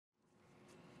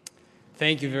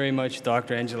Thank you very much,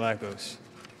 Dr. Angelakos.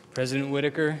 President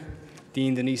Whitaker,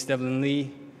 Dean Denise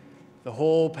Devlin-Lee, the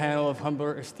whole panel of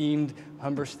esteemed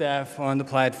Humber staff on the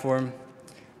platform.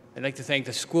 I'd like to thank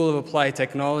the School of Applied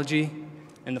Technology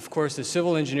and, of course, the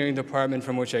Civil Engineering Department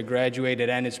from which I graduated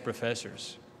and its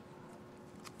professors.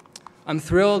 I'm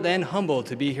thrilled and humbled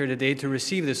to be here today to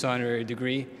receive this honorary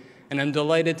degree, and I'm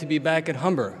delighted to be back at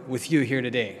Humber with you here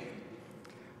today.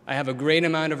 I have a great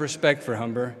amount of respect for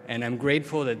Humber, and I'm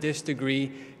grateful that this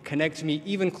degree connects me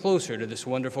even closer to this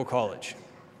wonderful college.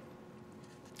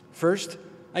 First,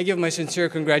 I give my sincere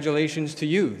congratulations to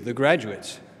you, the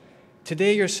graduates.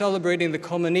 Today, you're celebrating the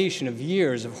culmination of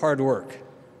years of hard work.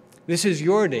 This is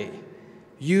your day.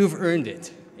 You've earned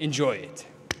it. Enjoy it.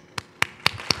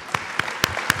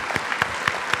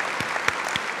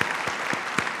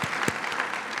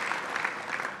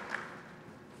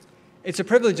 It's a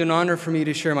privilege and honor for me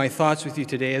to share my thoughts with you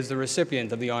today as the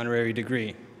recipient of the honorary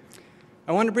degree.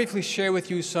 I want to briefly share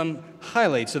with you some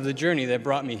highlights of the journey that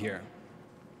brought me here.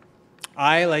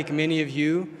 I, like many of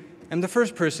you, am the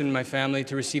first person in my family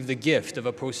to receive the gift of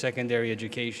a post-secondary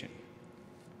education.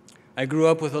 I grew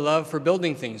up with a love for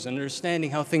building things and understanding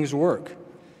how things work.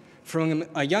 From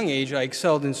a young age, I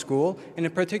excelled in school, and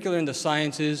in particular in the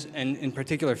sciences and in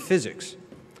particular physics.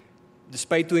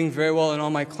 Despite doing very well in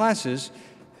all my classes,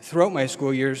 throughout my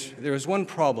school years, there was one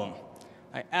problem.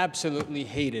 I absolutely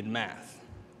hated math.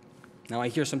 Now, I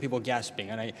hear some people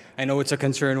gasping, and I know it's a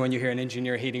concern when you hear an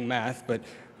engineer hating math, but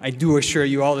I do assure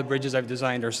you all the bridges I've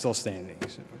designed are still standing.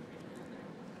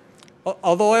 So.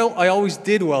 Although I always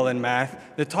did well in math,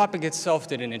 the topic itself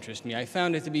didn't interest me. I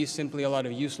found it to be simply a lot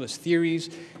of useless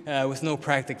theories with no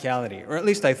practicality, or at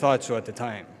least I thought so at the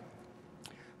time.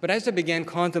 But as I began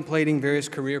contemplating various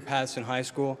career paths in high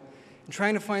school, and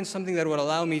trying to find something that would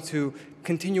allow me to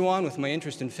continue on with my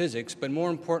interest in physics, but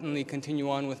more importantly, continue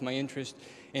on with my interest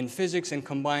in physics and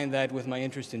combine that with my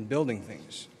interest in building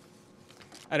things.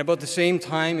 At about the same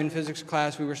time in physics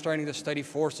class, we were starting to study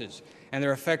forces and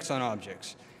their effects on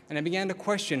objects. And I began to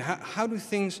question, how do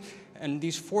things and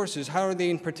these forces, how are they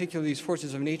in particular, these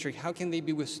forces of nature, how can they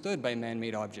be withstood by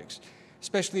man-made objects?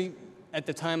 Especially at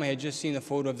the time I had just seen a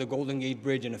photo of the Golden Gate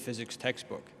Bridge in a physics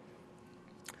textbook.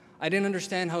 I didn't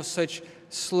understand how such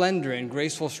slender and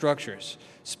graceful structures,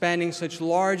 spanning such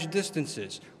large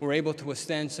distances, were able to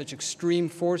withstand such extreme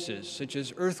forces, such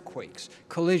as earthquakes,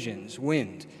 collisions,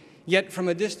 wind. Yet from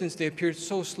a distance, they appeared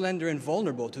so slender and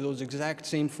vulnerable to those exact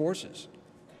same forces.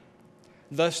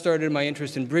 Thus started my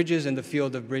interest in bridges and the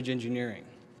field of bridge engineering.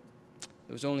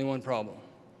 There was only one problem: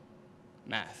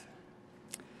 math.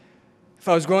 If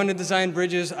I was going to design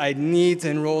bridges, I'd need to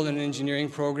enroll in an engineering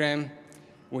program,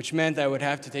 which meant I would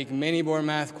have to take many more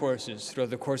math courses throughout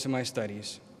the course of my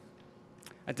studies.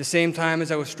 At the same time as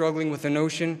I was struggling with the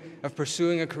notion of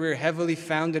pursuing a career heavily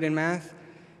founded in math,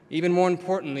 even more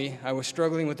importantly, I was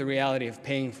struggling with the reality of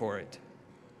paying for it.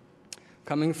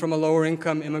 Coming from a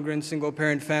lower-income immigrant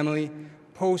single-parent family,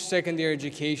 post-secondary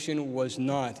education was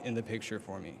not in the picture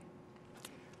for me.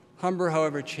 Humber,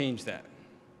 however, changed that.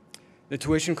 The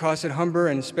tuition costs at Humber,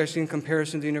 and especially in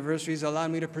comparison to universities,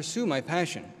 allowed me to pursue my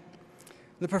passion.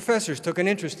 The professors took an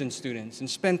interest in students and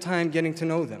spent time getting to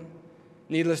know them.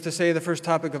 Needless to say, the first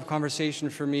topic of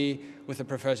conversation for me with the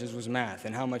professors was math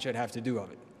and how much I'd have to do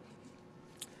of it.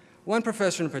 One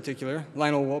professor in particular,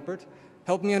 Lionel Wolpert,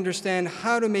 helped me understand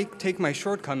how to take my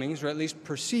shortcomings, or at least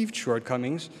perceived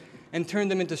shortcomings, and turn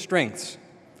them into strengths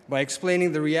by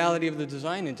explaining the reality of the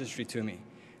design industry to me,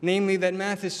 namely that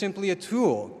math is simply a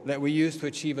tool that we use to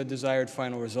achieve a desired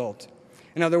final result.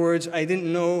 In other words, I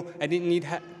didn't need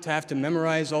to have to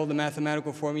memorize all the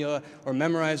mathematical formula or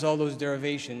memorize all those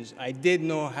derivations. I did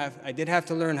have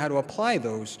to learn how to apply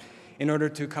those in order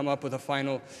to come up with a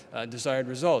final desired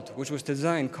result, which was to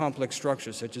design complex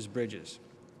structures such as bridges.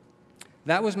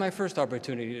 That was my first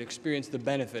opportunity to experience the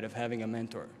benefit of having a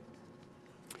mentor.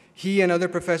 He and other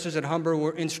professors at Humber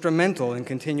were instrumental in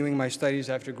continuing my studies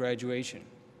after graduation.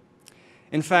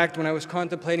 In fact, when I was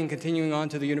contemplating continuing on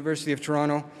to the University of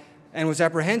Toronto, and was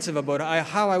apprehensive about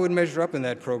how I would measure up in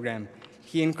that program,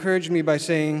 he encouraged me by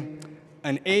saying,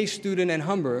 "An A student at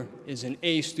Humber is an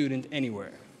A student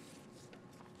anywhere."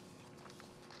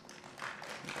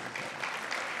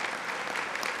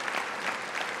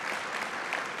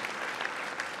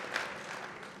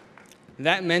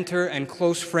 That mentor and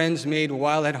close friends made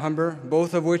while at Humber,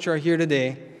 both of which are here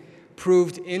today,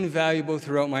 proved invaluable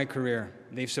throughout my career.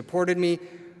 They've supported me.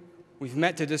 We've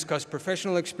met to discuss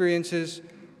professional experiences,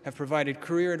 have provided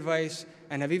career advice,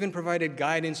 and have even provided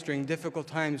guidance during difficult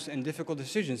times and difficult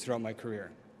decisions throughout my career.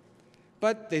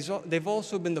 But they've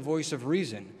also been the voice of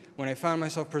reason when I found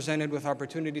myself presented with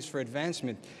opportunities for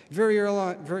advancement very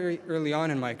early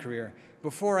on in my career,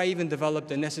 before I even developed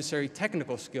the necessary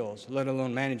technical skills, let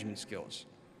alone management skills.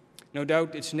 No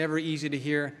doubt it's never easy to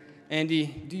hear, "Andy,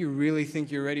 do you really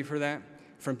think you're ready for that?"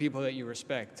 from people that you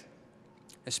respect,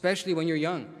 especially when you're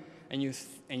young and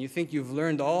you think you've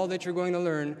learned all that you're going to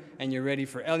learn and you're ready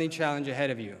for any challenge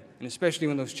ahead of you, and especially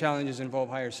when those challenges involve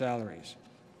higher salaries.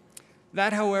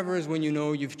 That, however, is when you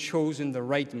know you've chosen the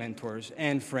right mentors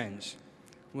and friends,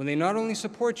 when they not only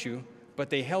support you, but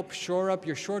they help shore up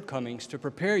your shortcomings to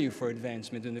prepare you for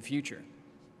advancement in the future.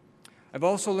 I've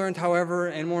also learned, however,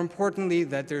 and more importantly,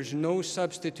 that there's no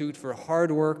substitute for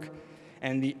hard work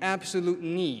and the absolute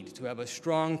need to have a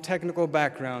strong technical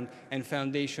background and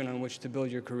foundation on which to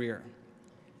build your career.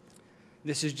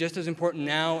 This is just as important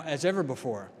now as ever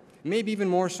before, maybe even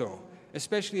more so,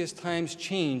 especially as times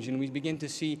change and we begin to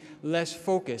see less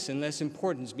focus and less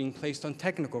importance being placed on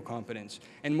technical competence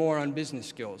and more on business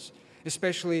skills,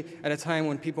 especially at a time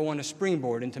when people want to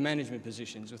springboard into management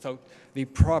positions without the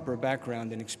proper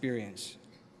background and experience.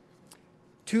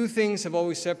 Two things have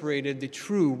always separated the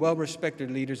true,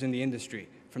 well-respected leaders in the industry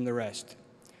from the rest: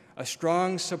 a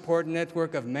strong support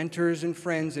network of mentors and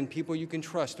friends and people you can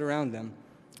trust around them,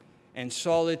 and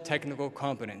solid technical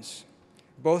competence,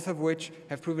 both of which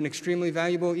have proven extremely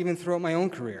valuable even throughout my own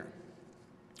career.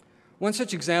 One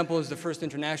such example is the first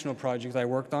international project I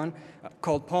worked on,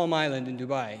 called Palm Island in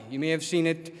Dubai. You may have seen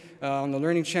it on the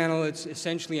Learning Channel. It's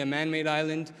essentially a man-made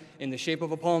island in the shape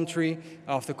of a palm tree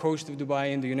off the coast of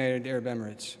Dubai in the United Arab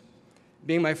Emirates.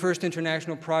 Being my first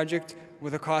international project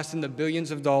with a cost in the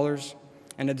billions of dollars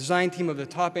and a design team of the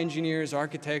top engineers,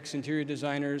 architects, interior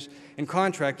designers, and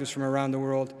contractors from around the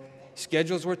world,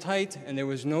 schedules were tight and there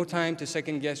was no time to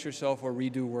second-guess yourself or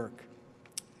redo work.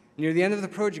 Near the end of the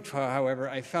project, however,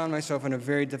 I found myself in a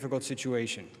very difficult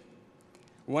situation.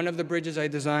 One of the bridges I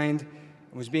designed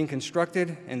was being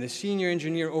constructed, and the senior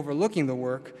engineer overlooking the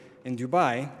work in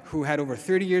Dubai, who had over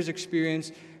 30 years'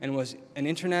 experience and was an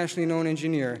internationally known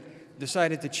engineer,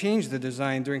 decided to change the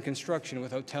design during construction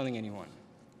without telling anyone.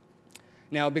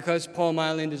 Now, because Palm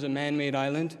Island is a man-made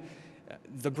island,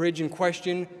 the bridge in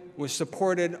question was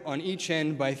supported on each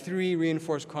end by 3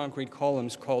 reinforced concrete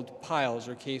columns called piles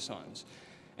or caissons.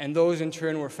 And those, in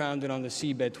turn, were founded on the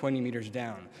seabed 20 meters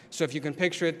down. So if you can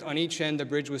picture it, on each end, the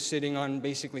bridge was sitting on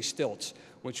basically stilts,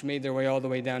 which made their way all the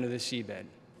way down to the seabed.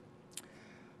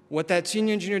 What that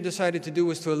senior engineer decided to do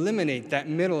was to eliminate that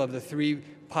middle of the 3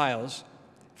 piles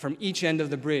from each end of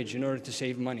the bridge in order to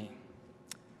save money.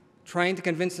 Trying to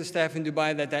convince the staff in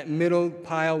Dubai that that middle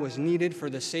pile was needed for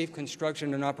the safe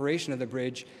construction and operation of the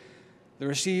bridge, the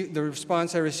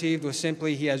response I received was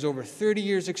simply, "He has over 30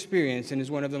 years' experience and is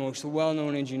one of the most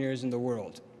well-known engineers in the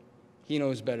world. He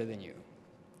knows better than you."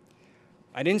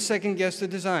 I didn't second-guess the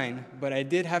design, but I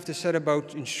did have to set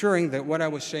about ensuring that what I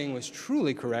was saying was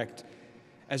truly correct,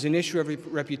 as an issue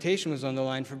of reputation was on the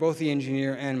line for both the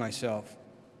engineer and myself.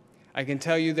 I can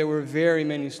tell you there were very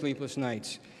many sleepless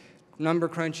nights, number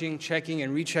crunching, checking,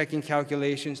 and rechecking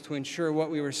calculations to ensure what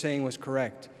we were saying was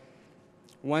correct.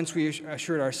 Once we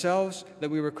assured ourselves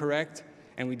that we were correct,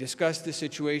 and we discussed the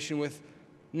situation with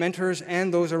mentors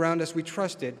and those around us we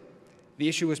trusted, the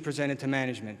issue was presented to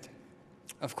management.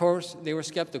 Of course, they were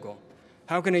skeptical.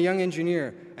 How can a young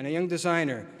engineer and a young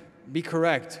designer be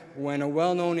correct when a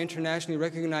well-known, internationally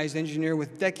recognized engineer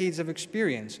with decades of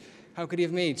experience, how could he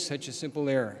have made such a simple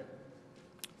error?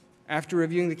 After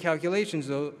reviewing the calculations,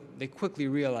 though, they quickly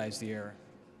realized the error.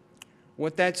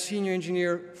 What that senior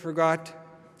engineer forgot,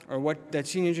 or what that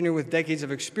senior engineer with decades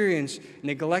of experience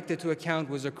neglected to account,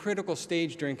 was a critical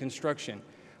stage during construction,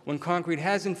 when concrete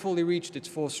hasn't fully reached its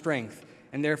full strength,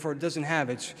 and therefore doesn't have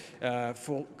its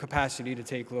full capacity to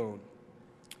take load.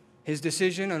 His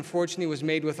decision, unfortunately, was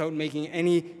made without making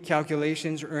any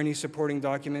calculations or any supporting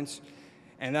documents,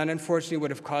 and that unfortunately would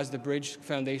have caused the bridge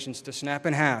foundations to snap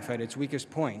in half at its weakest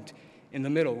point, in the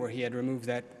middle where he had removed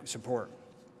that support.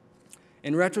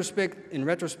 In retrospect,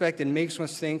 it makes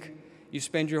us think you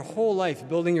spend your whole life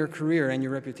building your career and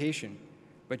your reputation,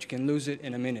 but you can lose it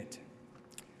in a minute.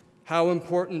 How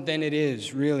important then it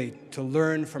is, really, to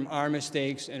learn from our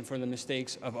mistakes and from the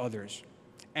mistakes of others.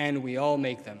 And we all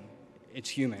make them. It's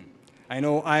human. I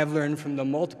know I have learned from the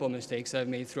multiple mistakes I've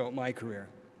made throughout my career.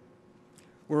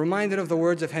 We're reminded of the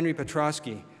words of Henry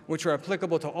Petrosky, which are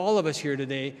applicable to all of us here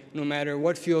today, no matter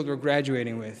what field we're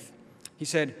graduating with. He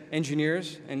said,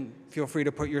 "Engineers," and feel free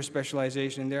to put your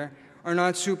specialization in there, "are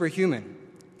not superhuman.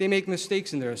 They make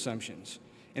mistakes in their assumptions,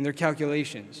 in their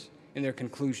calculations, in their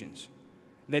conclusions.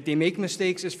 That they make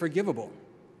mistakes is forgivable.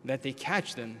 That they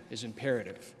catch them is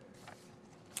imperative."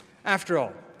 After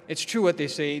all, it's true what they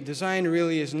say, design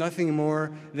really is nothing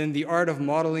more than the art of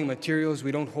modeling materials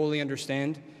we don't wholly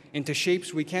understand into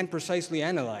shapes we can't precisely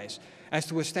analyze, as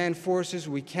to withstand forces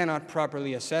we cannot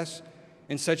properly assess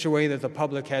in such a way that the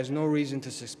public has no reason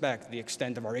to suspect the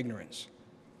extent of our ignorance.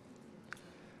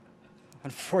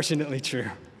 Unfortunately true.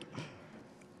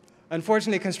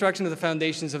 Unfortunately, construction of the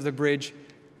foundations of the bridge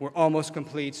were almost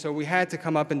complete, so we had to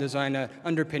come up and design an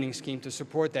underpinning scheme to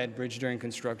support that bridge during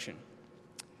construction.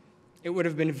 It would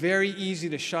have been very easy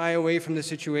to shy away from the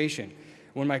situation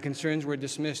when my concerns were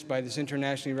dismissed by this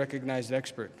internationally recognized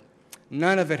expert.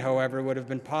 None of it, however, would have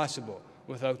been possible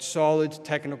without solid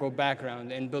technical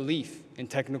background and belief in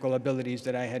technical abilities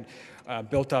that I had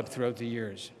built up throughout the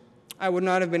years. I would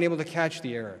not have been able to catch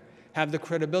the error, have the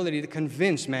credibility to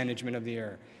convince management of the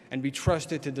error, and be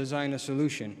trusted to design a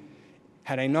solution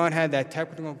had I not had that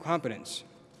technical competence.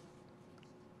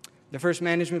 The first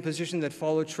management position that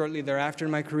followed shortly thereafter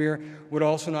in my career would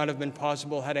also not have been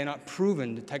possible had I not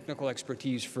proven the technical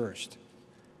expertise first.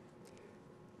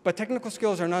 But technical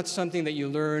skills are not something that you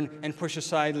learn and push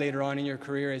aside later on in your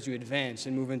career as you advance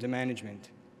and move into management.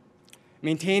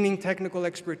 Maintaining technical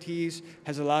expertise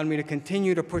has allowed me to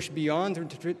continue to push beyond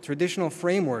the traditional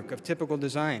framework of typical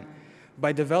design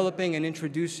by developing and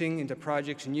introducing into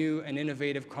projects new and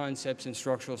innovative concepts and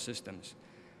structural systems.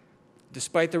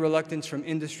 Despite the reluctance from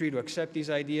industry to accept these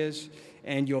ideas,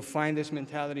 and you'll find this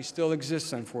mentality still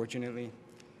exists, unfortunately,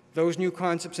 those new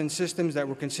concepts and systems that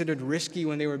were considered risky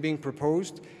when they were being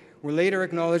proposed were later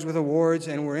acknowledged with awards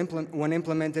and were when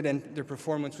implemented and their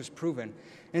performance was proven.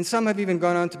 And some have even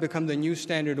gone on to become the new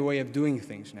standard way of doing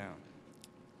things now.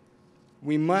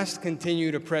 We must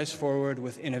continue to press forward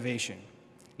with innovation,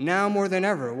 now more than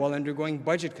ever, while undergoing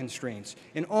budget constraints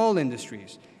in all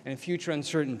industries and future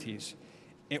uncertainties.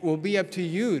 It will be up to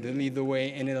you to lead the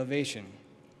way in innovation.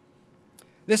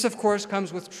 This, of course,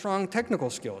 comes with strong technical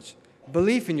skills,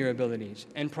 belief in your abilities,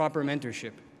 and proper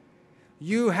mentorship.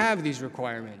 You have these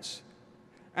requirements.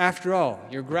 After all,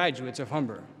 you're graduates of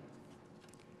Humber.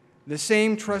 The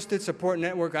same trusted support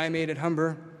network I made at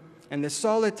Humber and the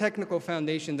solid technical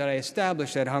foundation that I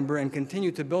established at Humber and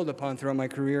continue to build upon throughout my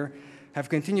career have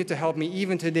continued to help me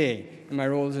even today in my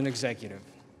role as an executive.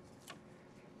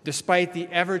 Despite the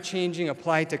ever-changing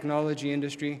applied technology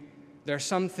industry, there are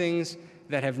some things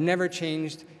that have never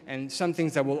changed and some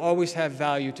things that will always have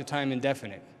value to time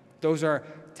indefinite. Those are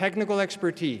technical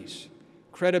expertise,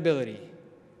 credibility,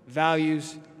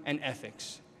 values, and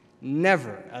ethics.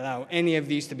 Never allow any of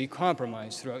these to be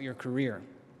compromised throughout your career.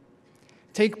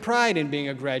 Take pride in being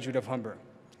a graduate of Humber,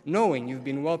 knowing you've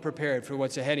been well prepared for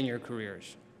what's ahead in your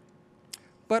careers.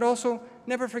 But also,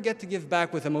 never forget to give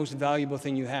back with the most valuable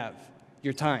thing you have,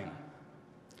 your time.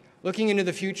 Looking into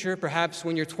the future, perhaps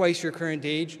when you're twice your current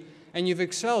age and you've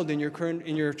excelled in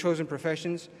your chosen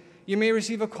professions, you may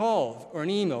receive a call or an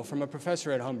email from a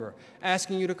professor at Humber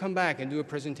asking you to come back and do a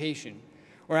presentation,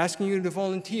 or asking you to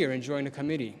volunteer and join a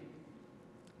committee,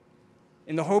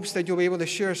 in the hopes that you'll be able to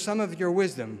share some of your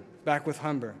wisdom back with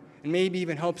Humber and maybe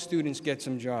even help students get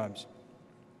some jobs.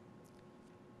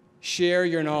 Share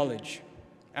your knowledge.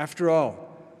 After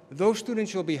all, those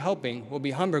students you'll be helping will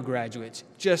be Humber graduates,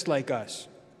 just like us.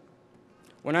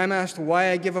 When I'm asked why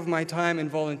I give of my time and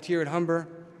volunteer at Humber,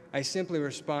 I simply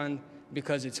respond,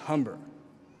 because it's Humber.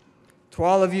 To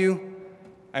all of you,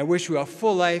 I wish you a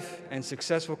full life and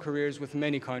successful careers with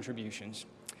many contributions.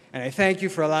 And I thank you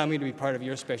for allowing me to be part of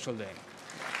your special day.